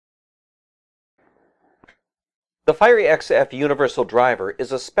The Fiery XF Universal Driver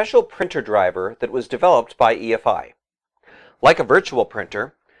is a special printer driver that was developed by EFI. Like a virtual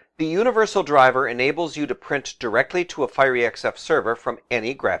printer, the Universal Driver enables you to print directly to a Fiery XF server from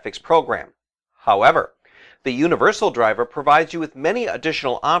any graphics program. However, the Universal Driver provides you with many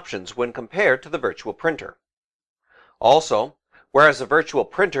additional options when compared to the virtual printer. Also, whereas a virtual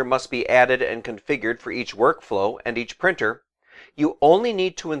printer must be added and configured for each workflow and each printer, you only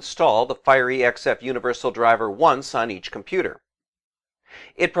need to install the Fiery XF Universal Driver once on each computer.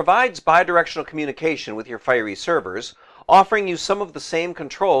 It provides bidirectional communication with your Fiery servers, offering you some of the same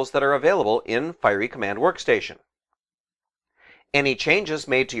controls that are available in Fiery Command Workstation. Any changes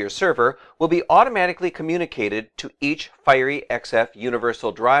made to your server will be automatically communicated to each Fiery XF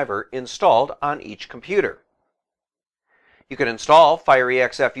Universal Driver installed on each computer. You can install Fiery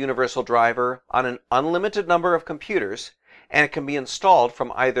XF Universal Driver on an unlimited number of computers, and it can be installed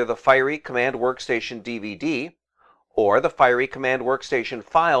from either the Fiery Command Workstation DVD or the Fiery Command Workstation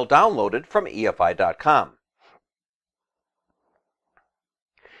file downloaded from EFI.com.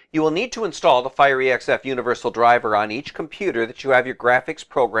 You will need to install the Fiery XF Universal Driver on each computer that you have your graphics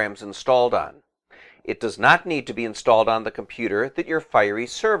programs installed on. It does not need to be installed on the computer that your Fiery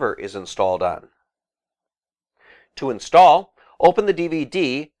server is installed on. To install, open the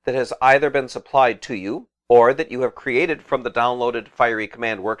DVD that has either been supplied to you or that you have created from the downloaded Fiery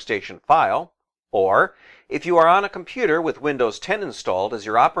Command Workstation file, or if you are on a computer with Windows 10 installed as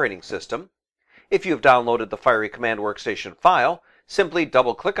your operating system, if you have downloaded the Fiery Command Workstation file, simply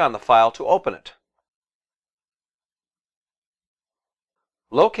double-click on the file to open it.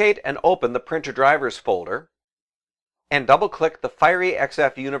 Locate and open the Printer Drivers folder, and double-click the Fiery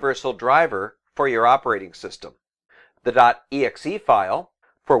XF Universal Driver for your operating system, the .exe file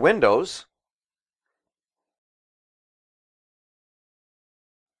for Windows,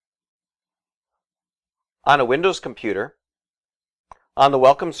 on a Windows computer. On the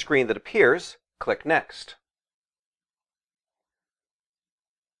welcome screen that appears, click Next.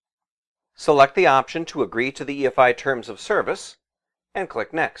 Select the option to agree to the EFI Terms of Service and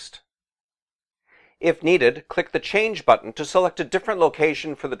click Next. If needed, click the Change button to select a different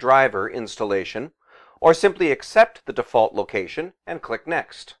location for the driver installation, or simply accept the default location and click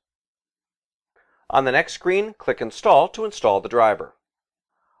Next. On the next screen, click Install to install the driver.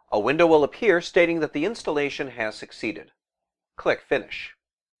 A window will appear stating that the installation has succeeded. Click Finish.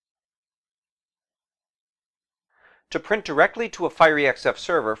 To print directly to a Fiery XF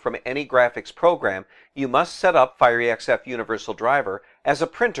server from any graphics program, you must set up Fiery XF Universal Driver as a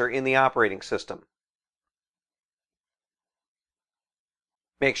printer in the operating system.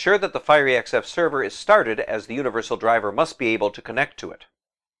 Make sure that the Fiery XF server is started, as the Universal Driver must be able to connect to it.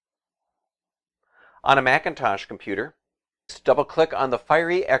 On a Macintosh computer, double-click on the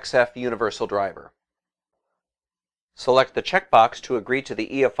Fiery XF Universal Driver. Select the checkbox to agree to the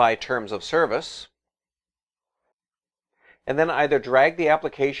EFI Terms of Service, and then either drag the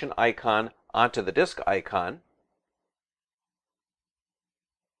application icon onto the disk icon,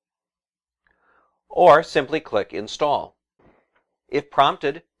 or simply click Install. If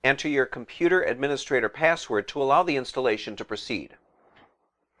prompted, enter your computer administrator password to allow the installation to proceed.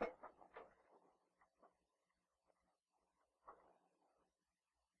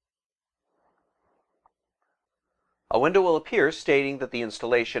 A window will appear stating that the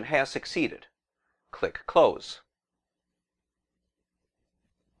installation has succeeded. Click Close.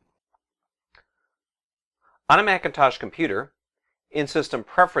 On a Macintosh computer, in System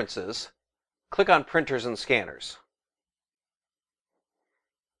Preferences, click on Printers and Scanners.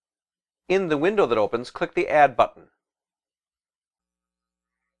 In the window that opens, click the Add button.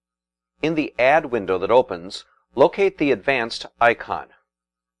 In the Add window that opens, locate the Advanced icon.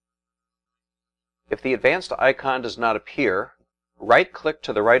 If the Advanced icon does not appear, right-click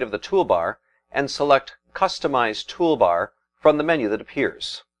to the right of the toolbar and select Customize Toolbar from the menu that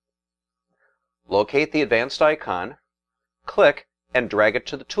appears. Locate the Advanced icon, click and drag it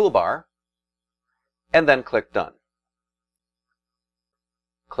to the toolbar, and then click Done.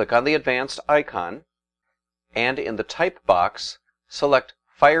 Click on the Advanced icon, and in the Type box, select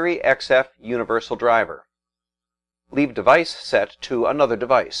Fiery XF Universal Driver. Leave device set to another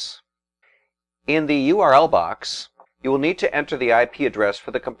device. In the URL box, you will need to enter the IP address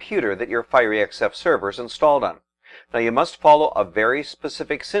for the computer that your Fiery XF server is installed on. Now, you must follow a very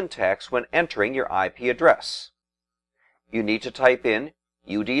specific syntax when entering your IP address. You need to type in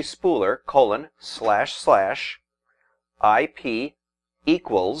udspooler:// IP =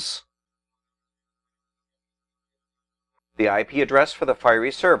 the IP address for the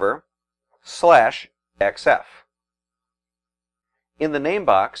Fiery server /xf. In the name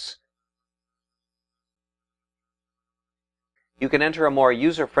box, You can enter a more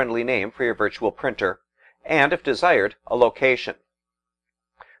user-friendly name for your virtual printer, and, if desired, a location.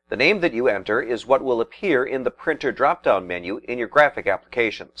 The name that you enter is what will appear in the Printer drop-down menu in your graphic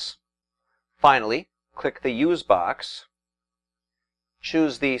applications. Finally, click the Use box,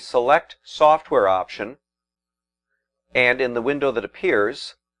 choose the Select Software option, and in the window that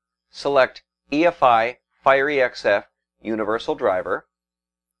appears, select EFI FireEXF Universal Driver.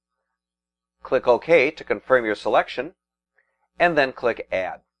 Click OK to confirm your selection, and then click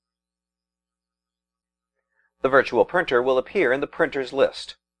Add. The virtual printer will appear in the Printers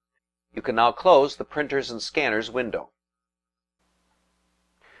list. You can now close the Printers and Scanners window.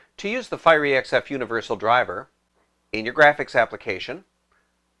 To use the FireEXF Universal Driver, in your graphics application,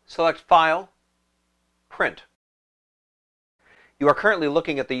 select File, Print. You are currently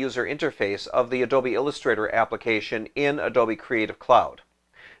looking at the user interface of the Adobe Illustrator application in Adobe Creative Cloud.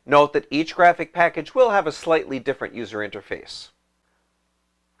 Note that each graphic package will have a slightly different user interface.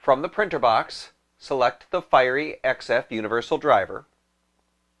 From the printer box, select the FireEXF Universal Driver,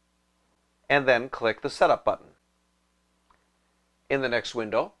 and then click the Setup button. In the next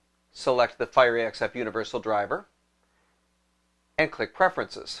window, select the FireEXF Universal Driver, and click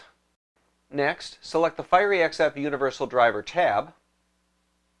Preferences. Next, select the FireEXF Universal Driver tab,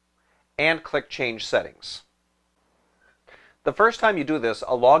 and click Change Settings. The first time you do this,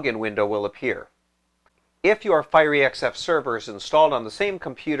 a login window will appear. If your FireEXF server is installed on the same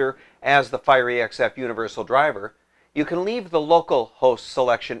computer as the FireEXF Universal Driver, you can leave the local host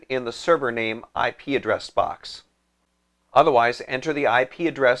selection in the server name IP address box. Otherwise, enter the IP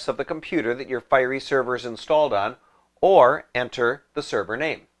address of the computer that your Fiery server is installed on, or enter the server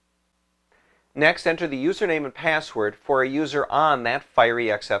name. Next, enter the username and password for a user on that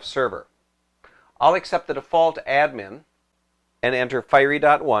FireEXF server. I'll accept the default admin and enter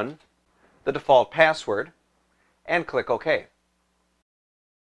Fiery.1, the default password, and click OK.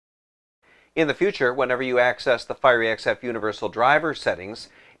 In the future, whenever you access the FireEXF Universal Driver settings,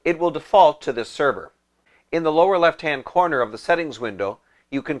 it will default to this server. In the lower left-hand corner of the settings window,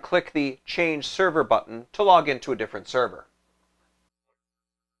 you can click the Change Server button to log into a different server.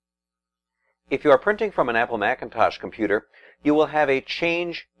 If you are printing from an Apple Macintosh computer, you will have a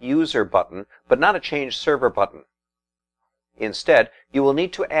Change User button, but not a Change Server button. Instead, you will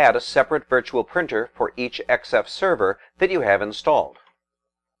need to add a separate virtual printer for each XF server that you have installed.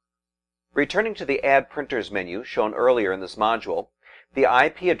 Returning to the Add Printers menu shown earlier in this module, the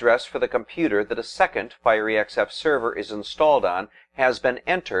IP address for the computer that a second FireEXF server is installed on has been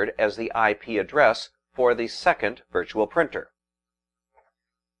entered as the IP address for the second virtual printer.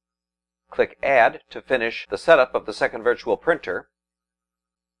 Click Add to finish the setup of the second virtual printer.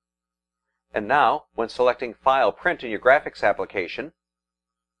 And now, when selecting File Print in your graphics application,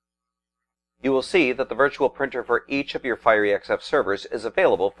 you will see that the virtual printer for each of your FireEXF servers is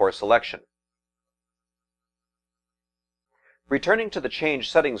available for selection. Returning to the Change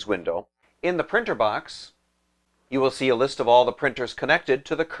Settings window, in the printer box, you will see a list of all the printers connected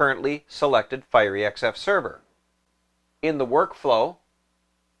to the currently selected FireEXF server. In the Workflow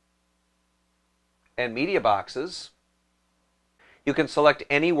and Media boxes, you can select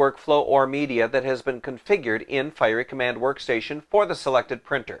any workflow or media that has been configured in Fiery Command Workstation for the selected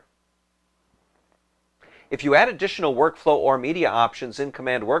printer. If you add additional workflow or media options in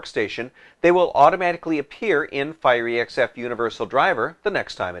Command Workstation, they will automatically appear in FireEXF Universal Driver the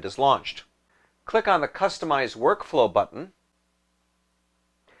next time it is launched. Click on the Customize Workflow button,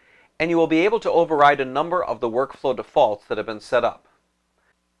 and you will be able to override a number of the workflow defaults that have been set up.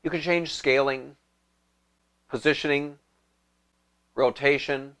 You can change scaling, positioning,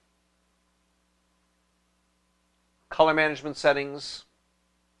 rotation, color management settings,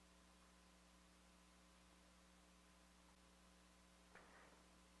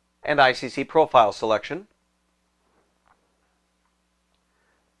 and ICC profile selection.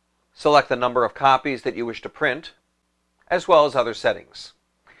 Select the number of copies that you wish to print, as well as other settings.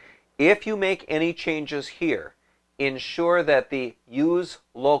 If you make any changes here, ensure that the Use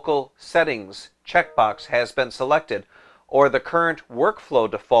Local Settings checkbox has been selected, or the current workflow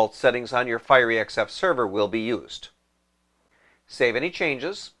default settings on your FireEXF server will be used. Save any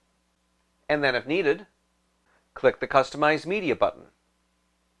changes, and then if needed, click the Customize Media button.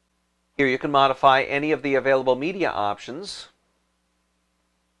 Here you can modify any of the available media options,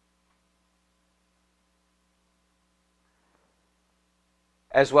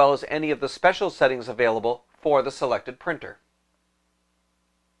 as well as any of the special settings available for the selected printer.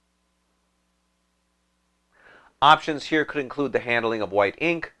 Options here could include the handling of white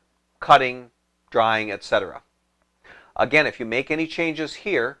ink, cutting, drying, etc. Again, if you make any changes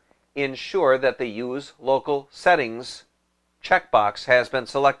here, ensure that the Use Local Settings checkbox has been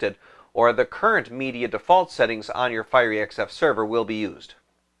selected, or the current media default settings on your FireEXF server will be used.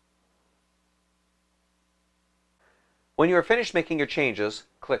 When you are finished making your changes,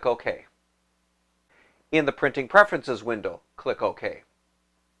 click OK. In the Printing Preferences window, click OK.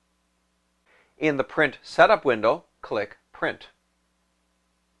 In the Print Setup window, click Print.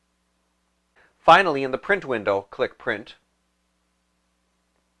 Finally, in the Print window, click Print,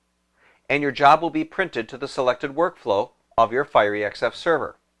 and your job will be printed to the selected workflow of your FireEXF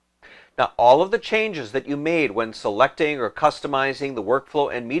server. Now, all of the changes that you made when selecting or customizing the workflow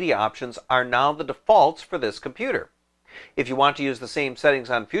and media options are now the defaults for this computer. If you want to use the same settings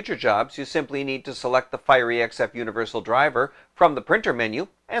on future jobs, you simply need to select the FireEXF Universal Driver from the Printer menu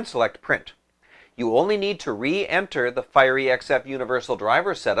and select Print. You only need to re-enter the FireEXF Universal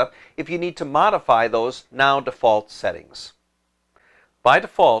Driver setup if you need to modify those now default settings. By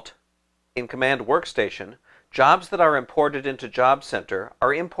default, in Command Workstation, jobs that are imported into Job Center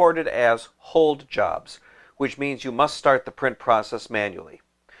are imported as hold jobs, which means you must start the print process manually.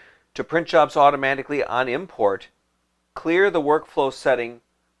 To print jobs automatically on import, clear the workflow setting,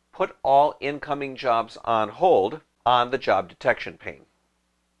 put all incoming jobs on hold on the job detection pane.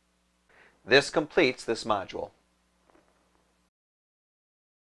 This completes this module.